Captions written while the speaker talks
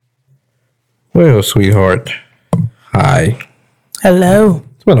Well, sweetheart. Hi. Hello.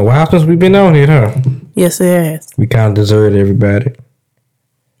 It's been a while since we've been on here, huh? Yes, it has. We kind of deserted everybody.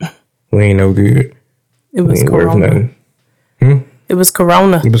 We ain't no good. It was we ain't worth Corona. nothing. It was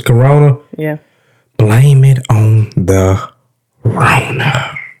Corona. It was Corona? Yeah. Blame it on the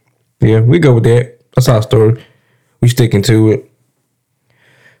Rona. Yeah, we go with that. That's our story. We sticking to it.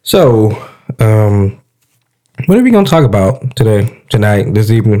 So, what are we going to talk about today, tonight,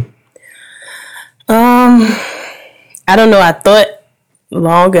 this evening? I don't know. I thought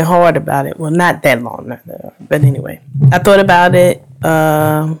long and hard about it. Well, not that long, but anyway, I thought about it.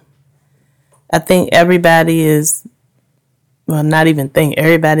 I think everybody is, well, not even think,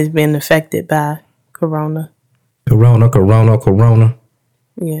 everybody's being affected by Corona. Corona.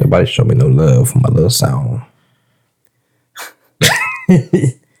 Yeah. Nobody show me no love for my little song.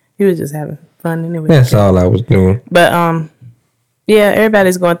 You was just having fun anyway. That's all I was doing. But yeah,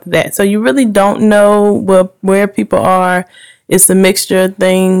 everybody's going through that. So you really don't know where people are. It's a mixture of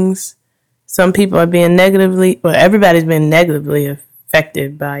things. Some people are being everybody's been negatively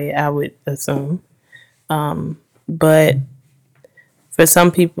affected by it, I would assume. But for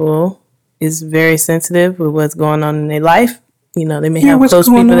some people, it's very sensitive with what's going on in their life. You know, they may have close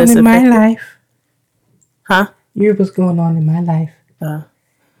people that's affected. My life. Huh? Hear what's going on in my life.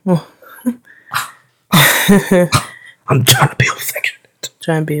 I'm trying to be affectionate.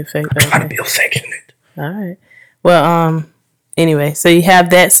 Trying to be affectionate. Trying to be affectionate. All right. Well, anyway, so you have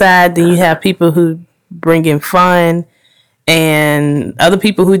that side. Then you have people who bring in fun, and other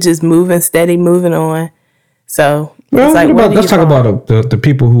people who just moving on. So, well, let's talk about the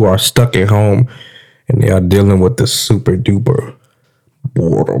people who are stuck at home and they are dealing with the super duper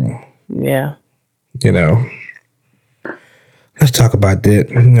boredom. Yeah. You know, let's talk about that.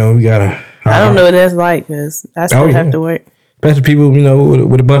 You know, we gotta. I don't know what that's like because I still have to work. Especially people, you know,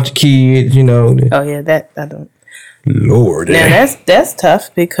 with a bunch of kids. You know. Oh yeah, that I don't. Lord. Now that's tough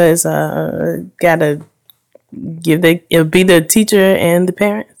because gotta it'll be the teacher and the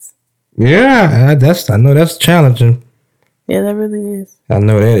parents. Yeah, I know that's challenging. Yeah, that really is. I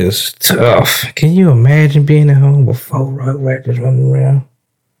know that is tough. Can you imagine being at home with 4 rugrats running around?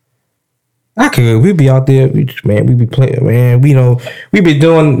 I could. We'd be out there, we be playing, man. We be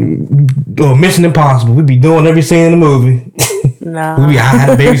doing Mission Impossible. We be doing every scene in the movie. Nah. We be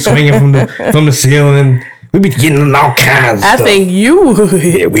hiding, baby swinging from the ceiling. We be getting all kinds of stuff. I think you would.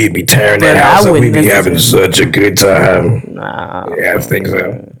 Yeah, we'd be tearing that house up. We'd be having such a good time. Nah. Yeah, I think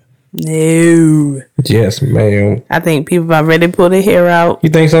so. No. Yes, ma'am. I think people are ready to pull their hair out. You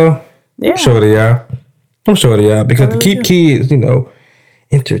think so? Yeah. I'm sure they are. Because to keep kids, you know,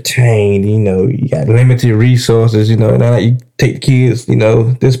 entertained, you know, you got limited resources, you know, now you take the kids, you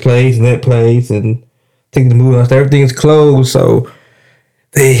know, this place and that place and take the movie. Everything's closed, so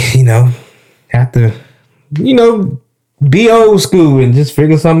they, you know, have to, you know, be old school and just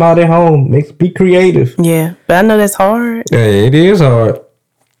figure something out at home. Be creative. Yeah, but I know that's hard. Yeah, it is hard.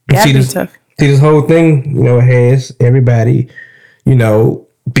 Tough. See, this whole thing, you know, it has everybody, you know,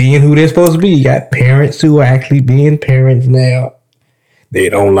 being who they're supposed to be. You got parents who are actually being parents now. They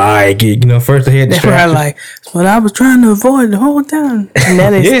don't like it. You know, first they had distractions. Like, what I was trying to avoid the whole time. And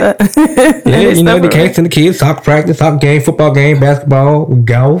that is you know, they can't send the kids, soccer practice, soccer game, football game, basketball,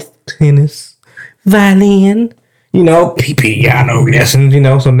 golf, tennis, violin, you know, piano lessons, you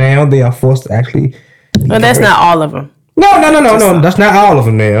know. So now they are forced to actually. Well, that's not all of them. No. That's not all of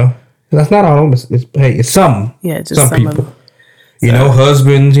them now. That's not all of them. It's some. Yeah, just some people. Of them. You know,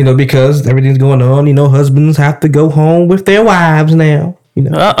 husbands, you know, because everything's going on, you know, husbands have to go home with their wives now. You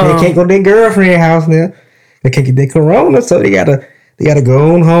know, they can't go to their girlfriend's house now. They can't get their Corona, so they gotta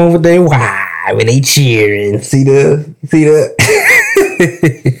go on home with their wife and they cheering. See the.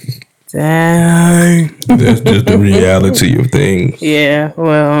 Dang. That's just the reality of things. Yeah,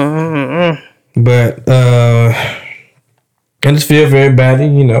 well. But I just feel for everybody,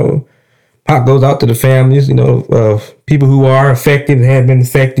 you know. Pop goes out to the families, you know, of people who are affected and have been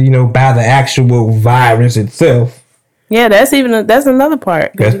affected, you know, by the actual virus itself. Yeah, that's another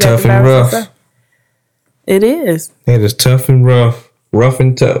part. That's tough and rough. It is. That is tough and rough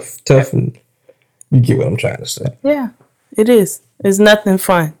and tough. And you get what I'm trying to say. Yeah, it is. It's nothing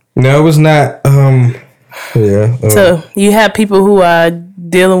fun. No, it's not. Yeah. So you have people who are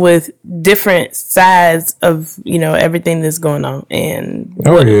dealing with different sides of, you know, everything that's going on. And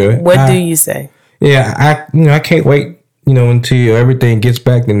what do you say? Yeah, I can't wait, you know, until everything gets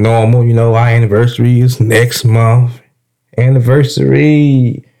back to normal. You know, our anniversary is next month.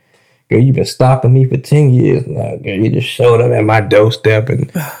 Anniversary. Girl, you've been stalking me for 10 years now, girl. You just showed up at my doorstep and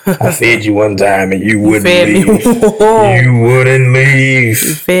I fed you one time and you wouldn't leave. You wouldn't leave.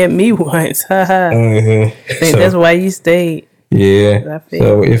 You fed me once. I think so, that's why you stayed. Yeah.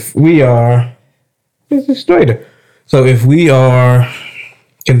 So if we are, this is straighter. So if we are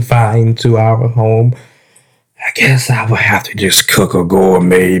confined to our home, I guess I would have to just cook a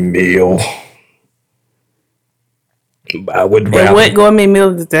gourmet meal. I would rather. And what gourmet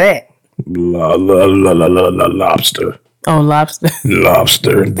meal is that? Lobster. Oh, lobster.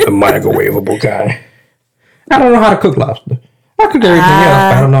 Lobster, the microwavable kind. I don't know how to cook lobster. I cook everything else,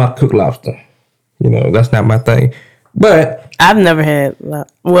 but I don't know how to cook lobster. You know, that's not my thing. But I've never had. I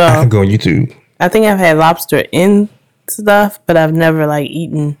can go on YouTube. I think I've had lobster in stuff, but I've never like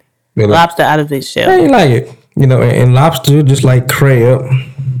eaten lobster out of its shell. I ain't like it. You know, and lobster, just like crab,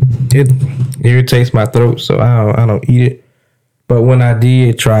 it irritates my throat, so I don't eat it. But when I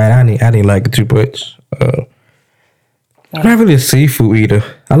did try it, I didn't like it too much. I'm not really a seafood eater.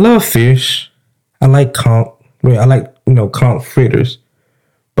 I love fish. I like conch. I like, conch fritters.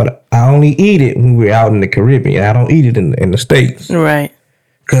 But I only eat it when we're out in the Caribbean. I don't eat it in the States. Right.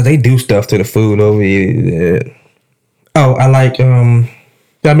 Because they do stuff to the food over here. Oh, I like, did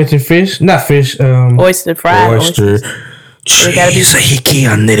I mention fish? Not fish. Oyster, fried oyster.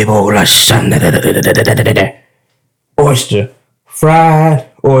 Oyster. Fried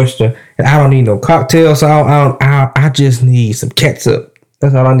oyster. And I don't need no cocktail, so I just need some ketchup.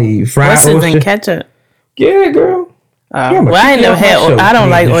 That's all I need. Fried oyster. What's in ketchup? Yeah, girl. Well, I ain't never had. I don't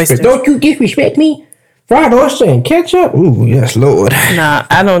like oysters. Don't you disrespect me? Fried oyster and ketchup? Ooh, yes, Lord. Nah,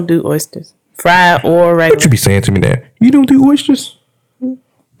 I don't do oysters. Fried or regular. What you be saying to me there? You don't do oysters?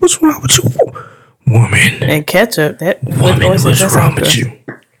 What's wrong with you, woman? And ketchup. Woman, what's wrong with you?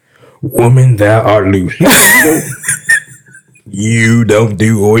 Woman, thou art loose. You don't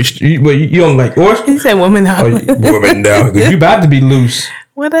do oysters. You don't like oysters? You said woman, thou. Woman, thou. You about to be loose.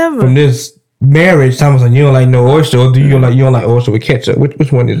 Whatever. From this marriage, Thomas, you don't like no oyster, or you don't like oyster with ketchup?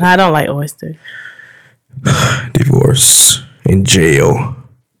 Which one is it? I don't like oysters. Divorce in jail.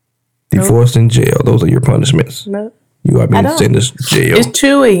 Divorce in jail. Those are your punishments. No. You are being sentenced to jail. It's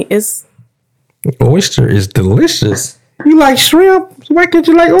chewy. Oyster is delicious. You like shrimp? Why can't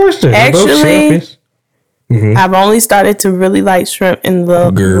you like oyster? Actually, I've only started to really like shrimp in the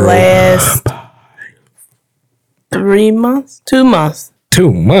last 3 months. 2 months.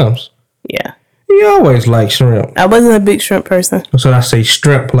 2 months? Yeah. You always like shrimp. I wasn't a big shrimp person. So I say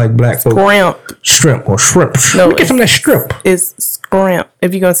shrimp like black folks. Scrimp. Shrimp or shrimp. No, get some of that shrimp. It's scrimp.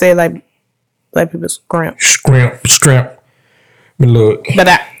 If you're going to say it like black people, scrimp. Scrimp. Look. But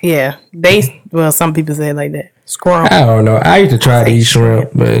some people say it like that. Scrimp. I don't know. I used to try to eat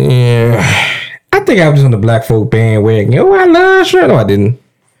shrimp, but yeah. I think I was just on the black folk bandwagon. Oh, I love shrimp. No, I didn't.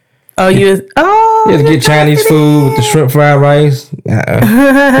 Oh, you just get Chinese food with the shrimp fried rice.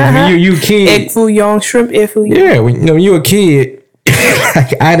 When you a kid. Egg fouillon, shrimp egg fouillon. Yeah, when you a kid,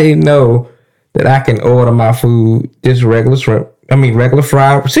 like I didn't know that I can order my food just regular shrimp. I mean regular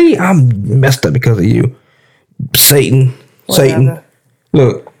fried. See, I'm messed up because of you, Satan.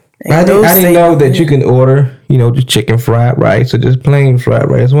 Look, I didn't know that you can order, just chicken fried rice or just plain fried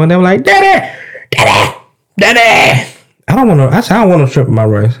rice. One of them like, Daddy. I don't want to shrimp in my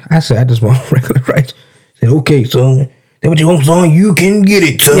rice. I said, I just want regular rice. I said, okay, son. That's what you want, son. You can get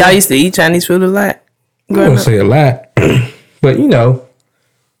it, son. Y'all used to eat Chinese food a lot? I don't say a lot. But,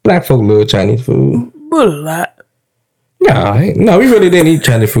 black folk love Chinese food. But a lot. No, we really didn't eat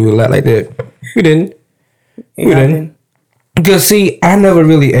Chinese food a lot like that. We didn't. We didn't. Because, see, I never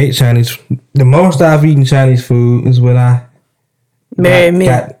really ate Chinese. The most I've eaten Chinese food is when I married me.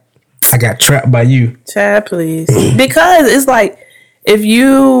 I got trapped by you. Child, please. Because it's like if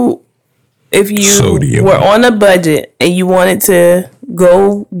you Sodium. were on a budget and you wanted to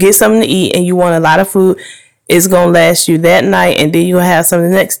go get something to eat and you want a lot of food, it's gonna last you that night and then you'll have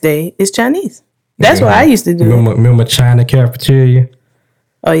something the next day. It's Chinese. That's what I used to do. Remember China cafeteria?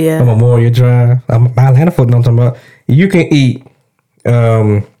 Oh yeah. On Memorial Drive. My Atlanta folk know what I'm talking about. You can eat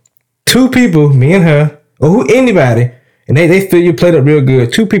 2 people, me and her, or anybody. And they fill your plate up real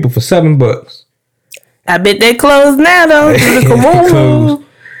good. 2 people for $7. I bet they closed now though. Closed.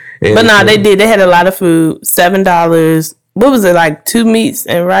 But nah, they did. They had a lot of food. $7. What was it, like 2 meats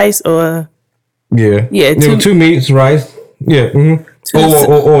and rice or? Yeah. Yeah. 2 meats, rice. Yeah. Mm-hmm.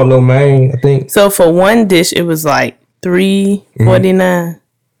 Or lo mein, I think. So for one dish, it was like $3.49.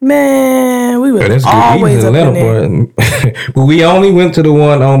 Man, we were always up in there. But we only went to the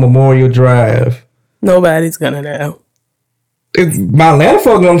one on Memorial Drive. Nobody's gonna know. It's my Atlanta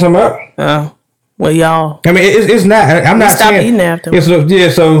folk know what I'm talking about. Oh, well, y'all. I mean, it's not. I'm not stopped saying. eating after.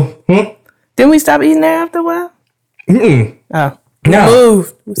 So Didn't we stop eating there after a while? Oh. No.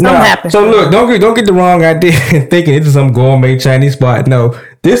 Moved. Something happened. So look, don't get the wrong idea thinking it's some gourmet Chinese spot. No,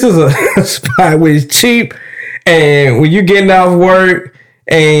 this is a spot where it's cheap, and when you're getting off work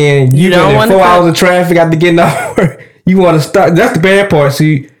and you got 4 hours of traffic after getting off work, you want to stop. That's the bad part.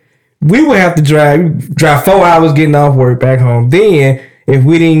 See, we would have to drive 4 hours getting off work back home. Then if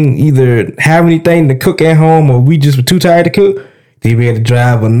we didn't either have anything to cook at home or we just were too tired to cook, then we had to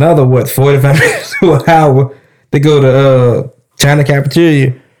drive another 45 minutes to an hour to go to China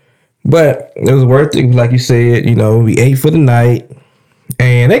cafeteria. But it was worth it. Like you said, we ate for the night.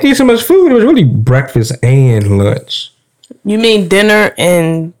 And they gave so much food. It was really breakfast and lunch. You mean dinner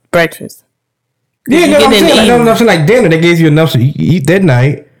and breakfast? Yeah, I'm saying like dinner. They gave you enough so you eat that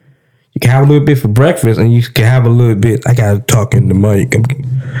night. You can have a little bit for breakfast, and you can have a little bit. I gotta talk in the mic.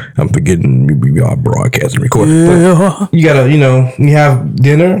 I'm forgetting we are broadcasting, recording. Yeah. You gotta, you have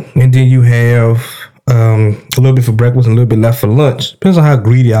dinner, and then you have a little bit for breakfast and a little bit left for lunch. Depends on how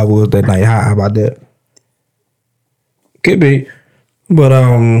greedy I was that night. How about that? Could be, but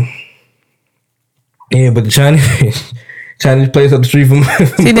yeah. But the Chinese place up the street from.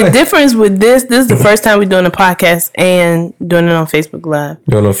 See, the difference with this is the first time we're doing a podcast and doing it on Facebook Live.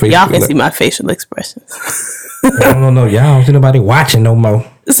 Y'all can see my facial expressions. I don't know. Y'all don't see nobody watching no more.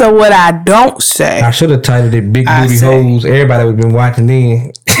 So what I don't say. I should have titled it Big Booty Hoes. Everybody would have been watching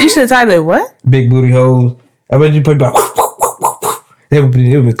then. You should have titled it what? Big Booty Hoes. I bet you put about. They would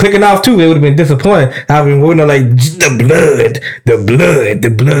be clicking off too. They would have been disappointed. I've been waiting on like the blood. And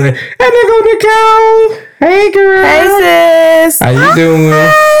they go Nicole. Hey girl. Hey sis. How you doing?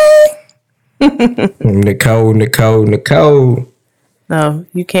 Nicole. No,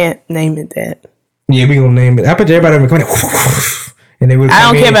 you can't name it that. Yeah, we gonna name it. I bet everybody would be coming. And they would. I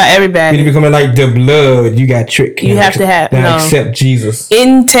don't care about everybody. You're becoming like the blood. You got tricked. You have to have accept Jesus.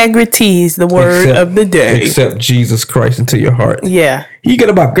 Integrity is the word of the day. Accept Jesus Christ into your heart. Yeah. You get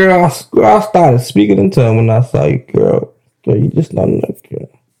about girl. I started speaking in tongues when I saw you, girl. You just not enough, girl.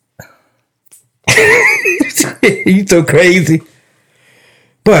 You so crazy.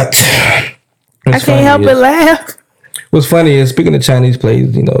 But I can't help but laugh. What's funny is speaking of Chinese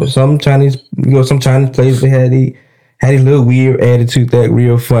places, some Chinese places they had these little weird attitudes that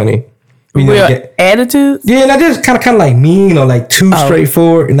real funny. Attitudes? Yeah, not just kind of like mean or like too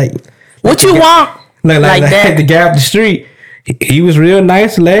straightforward and like what you want? Like that. The guy up the street. He was real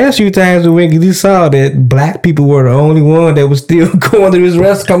nice the last few times we went because he saw that black people were the only one that was still coming to his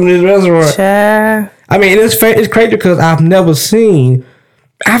restaurant. I mean, it's crazy because I've never seen.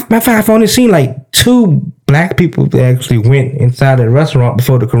 I've only seen like 2 black people that actually went inside the restaurant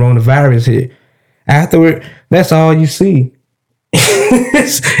before the coronavirus hit. Afterward, that's all you see.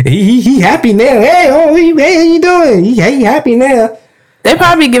 he happy now. Hey, how you doing? He happy now. They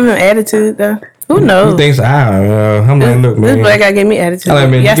probably give him attitude though. Who knows? He thinks I'm like, look, man. This black guy gave me attitude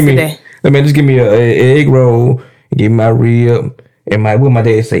yesterday. Just give me an egg roll, give me my rib, and what my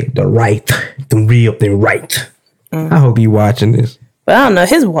dad say, the right. I hope you watching this. But I don't know.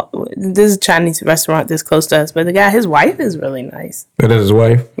 This is a Chinese restaurant that's close to us, but his wife is really nice. That is his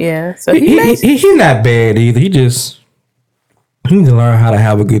wife? Yeah. So he's not bad either. He needs to learn how to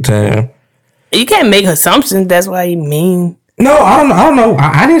have a good time. You can't make assumptions. That's why he mean. No, I don't know.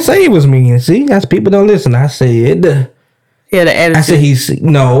 I didn't say he was mean. See, that's people don't listen. I said. Yeah, the attitude.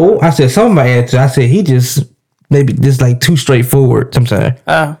 I said some of my attitude. I said he maybe like too straightforward sometimes.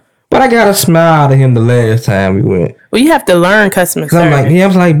 Oh. But I got a smile out of him the last time we went. Well, you have to learn customer service. I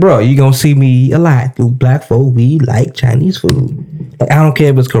was like, bro, you gonna see me a lot. You black folk, we like Chinese food. Like, I don't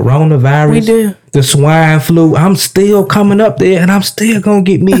care if it's coronavirus. We do. The swine flu. I'm still coming up there, and I'm still gonna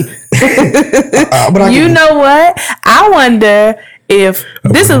get me. But you know what? I wonder if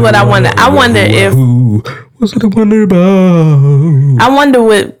this is what I wonder. I wonder if. What's what I wonder about? I wonder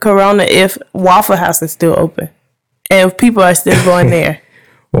with Corona if Waffle House is still open, and if people are still going there.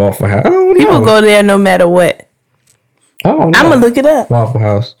 Waffle House. People go there no matter what. I'm gonna look it up. Waffle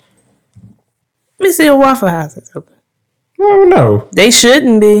House. Let me see if Waffle House is open. I don't know. They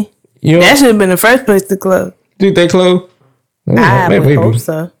shouldn't be. That should have been the first place to close. Did they close? I would hope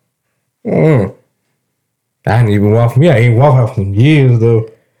so. I didn't even Waffle. I ain't Waffle House in years though.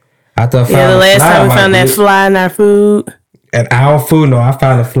 The last time we found that fly in our food. At our food? No, I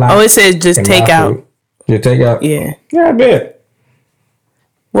found a fly. Oh, it says just take out. Just take out? Yeah. Yeah, I bet.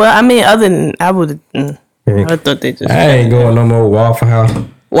 Well, I mean, other than I would have. I thought they just. I ain't going no more Waffle House.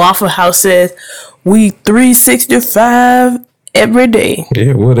 Waffle House says we 365 every day.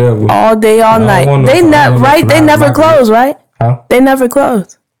 Yeah, whatever. All day, all night. They not right. They never close, right? Huh? They never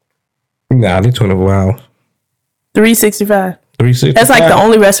close. Nah, they 24 hours. 365. 365. That's like the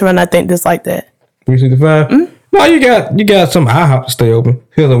only restaurant I think that's like that. 365. Mm-hmm. No, you got some IHOP to stay open.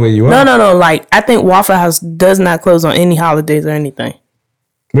 Depends on where you are. No. Like I think Waffle House does not close on any holidays or anything.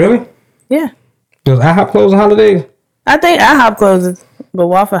 Really? Yeah. Does IHOP close on holidays? I think IHOP closes, but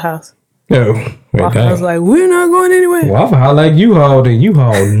Waffle House. No. Waffle House like, we're not going anywhere. Waffle House like U-Haul, then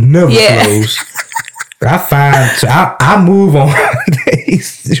U-Haul never close. I move on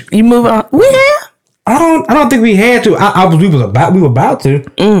holidays. You move on? We have? I don't think we had to. We were about to.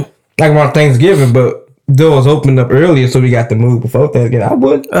 Like around Thanksgiving, but doors opened up earlier, so we got to move before Thanksgiving. I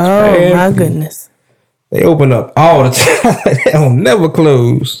would. Oh my goodness. They open up all the time. They don't never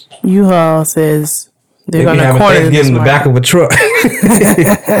close. U-Haul says they're going to corner Thanksgiving in the back of a truck.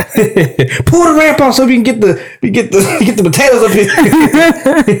 Pull the ramp off so we can get the potatoes up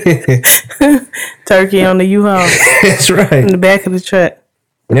here. Turkey on the U-Haul. That's right. In the back of the truck.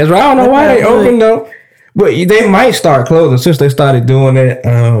 That's right. I don't know why they open though, but they might start closing since they started doing that.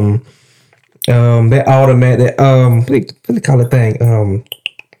 That automatic. What do they call the thing?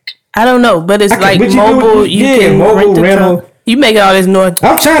 I don't know, but it's like mobile. You can mobile rental. You make all this noise.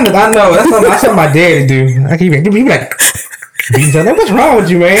 I'm trying to. I know that's something my daddy do. I keep like, what's wrong with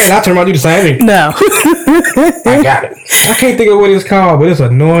you, man? And I turn around and do the same thing. No, I got it. I can't think of what it's called, but it's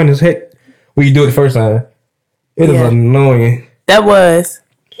annoying as heck when you do it the first time. It is annoying. That was.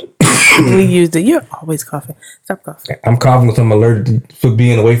 We used it. You're always coughing. Stop coughing. I'm coughing because I'm allergic for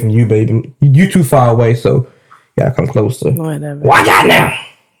being away from you, baby. You too far away, so you gotta come closer. Whatever. Why not now?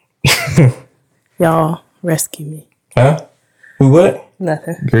 Y'all rescue me. Huh? Who what?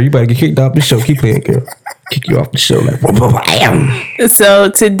 Nothing. Girl, you better get kicked off the show. Keep playing, girl. Kick you off the show like bam.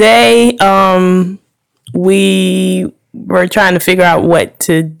 So today, we were trying to figure out what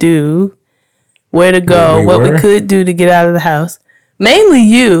to do, where to go, what we could do to get out of the house. Mainly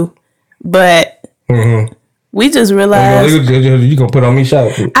you, but we just realized you gonna put on me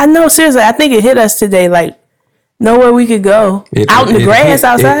shout. I know, seriously. I think it hit us today. Like nowhere we could go out in the grass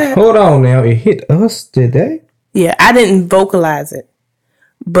outside. Hold on now, it hit us today. Yeah, I didn't vocalize it,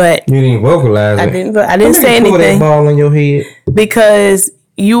 but you didn't vocalize it. I didn't say anything. Put that ball in your head because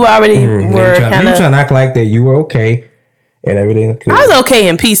you already were kind of trying to act like that you were okay and everything. I was okay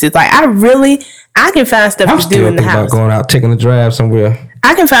in pieces. Like I can find stuff to do in the house. About going out taking a drive somewhere.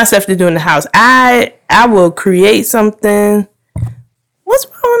 I can find stuff to do in the house. I will create something. What's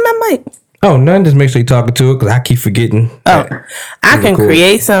wrong with my mic? Oh, nothing. Just make sure you're talking to it because I keep forgetting. Oh, I can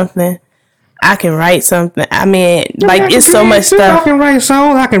create something. I can write something. I mean, like it's so much stuff. I can write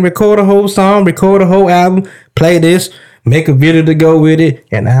songs. I can record a whole song, record a whole album, play this, make a video to go with it,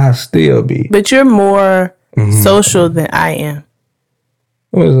 and I'll still be. But you're more social than I am.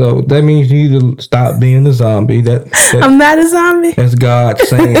 So that means you need to stop being a zombie. I'm not a zombie. That's God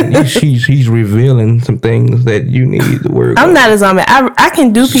saying he's revealing some things that you need to work on. I'm not a zombie. I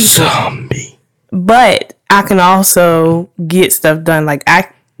can do people. Zombie. But I can also get stuff done. Like I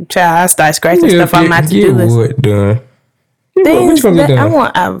start scratching stuff on my to-do list. What done? Things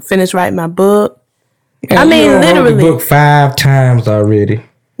that I finished writing my book. And I mean, literally. Wrote the book 5 times already.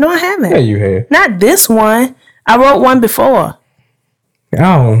 No, I haven't. Yeah, you have. Not this one. I wrote one before.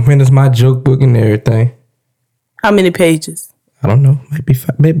 Oh, when it's my joke book and everything. How many pages? I don't know. Maybe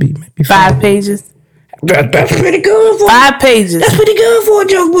 5. Maybe 5 pages. That's pretty good for 5 pages. That's pretty good for a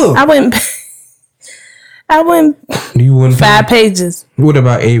joke book. I wouldn't. You wouldn't 5 pages. What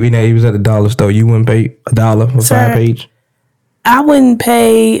about Avery? Now he was at the dollar store. You wouldn't pay $1 for 5 pages. I wouldn't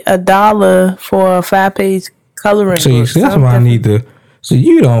pay $1 for a 5-page coloring book. See, that's why I need to. So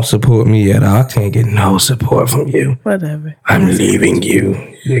you don't support me at all. I can't get no support from you. Whatever. I'm leaving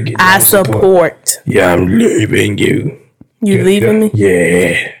you. I support. Yeah, I'm leaving you. You leaving me?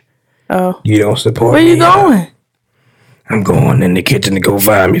 Yeah. Oh. You don't support me. Where you going? I'm going in the kitchen to go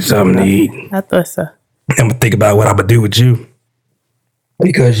find me something to eat. I thought so. I'm going to think about what I'm going to do with you.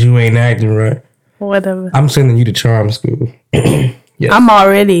 Because you ain't acting right. Whatever. I'm sending you to charm school. Yes. I'm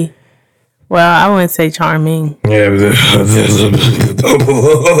already... Well, I wouldn't say charming. Yeah.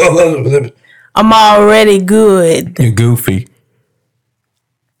 I'm already good. You're goofy.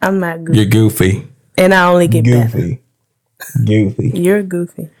 I'm not goofy. You're goofy. And I only get goofy. Goofy. You're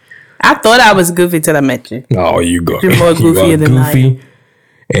goofy. I thought I was goofy till I met you. Oh, you go. You're more goofier than I am. Goofy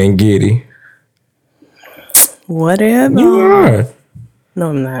and giddy. Whatever. You are.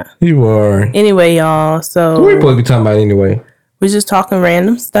 No, I'm not. You are. Anyway, y'all. So what are we supposed to be talking about anyway? We're just talking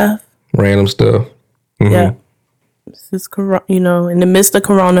random stuff. Random stuff. Mm-hmm. Yeah. This is, in the midst of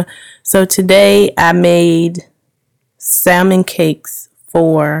Corona. So today I made salmon cakes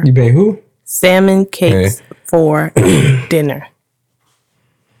for... You made who? Salmon cakes for dinner.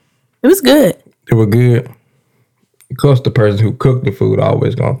 It was good. They were good. Of course, the person who cooked the food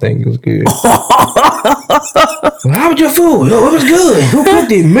always gonna think it's good. Well, how was your food? Yo, it was good. Who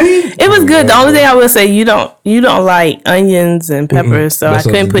cooked it? Me? It was good. The only thing I will say, you don't like onions and peppers, so I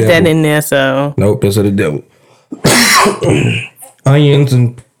couldn't put that in there. So nope, that's of the devil. Onions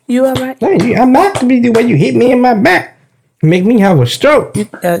and you all right? Hey, I'm not to be the way you hit me in my back. Make me have a stroke.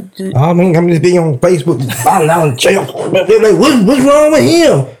 I'm just being on Facebook falling out in jail. Like, what's wrong with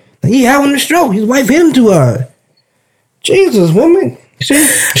him? He having a stroke. His wife hit him too hard. Jesus, woman.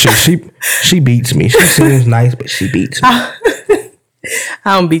 She beats me. She seems nice, but she beats me. I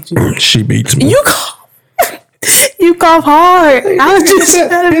don't beat you. She beats me. You cough hard. I was just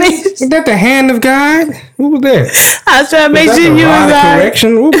trying to make. Is that the hand of God? Who was that? I was trying to make sure you was right.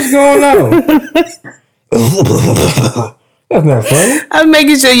 Correction. What was going on? That's not funny. I was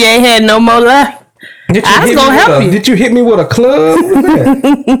making sure you ain't had no more life. I was gonna help you. Did you hit me with a club? What was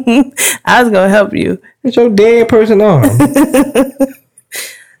that? I was gonna help you. It's your dead person arm.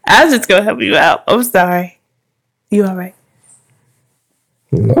 I was just gonna help you out. I'm sorry. You all right?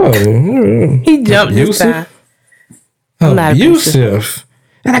 No. He jumped this time. Abusive.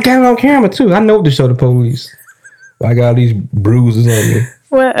 And I got it on camera too. I know to show the police. I got all these bruises on me.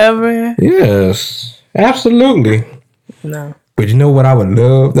 Whatever. Yes. Absolutely. No. But you know what I would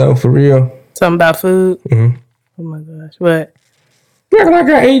love though, for real? Something about food? Mm-hmm. Oh my gosh. What? Yeah, like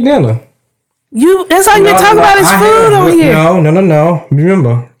I ate dinner. That's all you're talking about is food on here. No.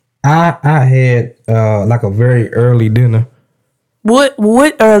 Remember, I had like a very early dinner. What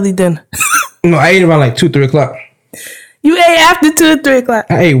early dinner? No, I ate around like 2-3 o'clock. You ate after 2 or 3 o'clock?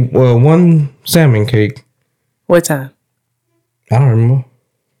 I ate one salmon cake. What time? I don't remember.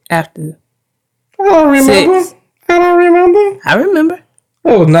 After. I don't remember. 6. I remember.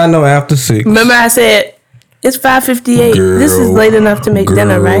 Oh, not no after 6. Remember I said, it's 5:58. This is late enough to make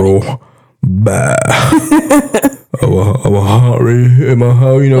dinner, right? Bye. I'm a heart rate in my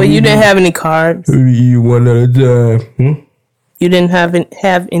house, you know. Well, you didn't have any carbs. We eat one at a time. You didn't have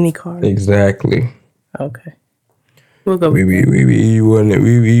any carbs. Exactly. Okay. We'll go. We eat one at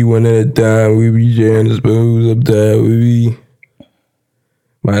a time. We be sharing the spoons up there.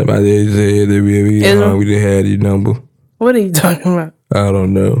 My dad said that we didn't have your number. What are you talking about? I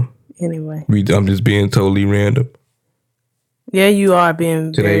don't know. Anyway. I'm just being totally random. Yeah, you are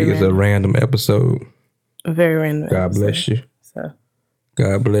being Today is a random episode. A very random God episode. bless you. So.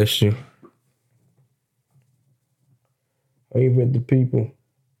 God bless you. Wave at the people.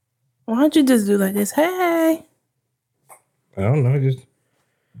 Why don't you just do like this? Hey. I don't know. Just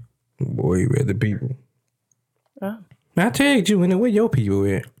wave at the people. Oh. I tagged you in it. Where your people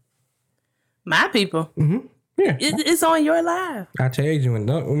at? My people? Mm-hmm. Yeah. It's on your live. I tagged you in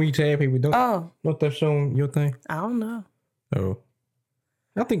it. When we tag people, don't that show your thing? I don't know. Oh.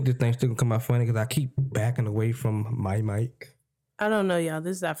 I think this thing's still gonna come out funny because I keep backing away from my mic. I don't know, y'all.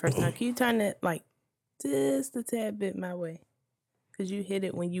 This is our first time. Can you turn it like just a tad bit my way? Because you hit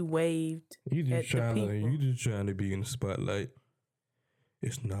it when you waved. You just trying to be in the spotlight.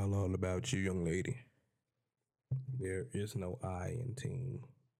 It's not all about you, young lady. There is no I in team.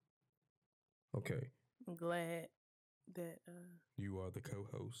 Okay. I'm glad that you are the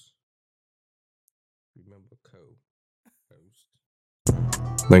co-host. Remember, co-host.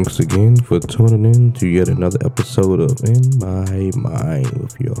 Thanks again for tuning in to yet another episode of In My Mind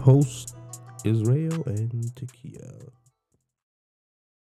with your host, Israel and Takia.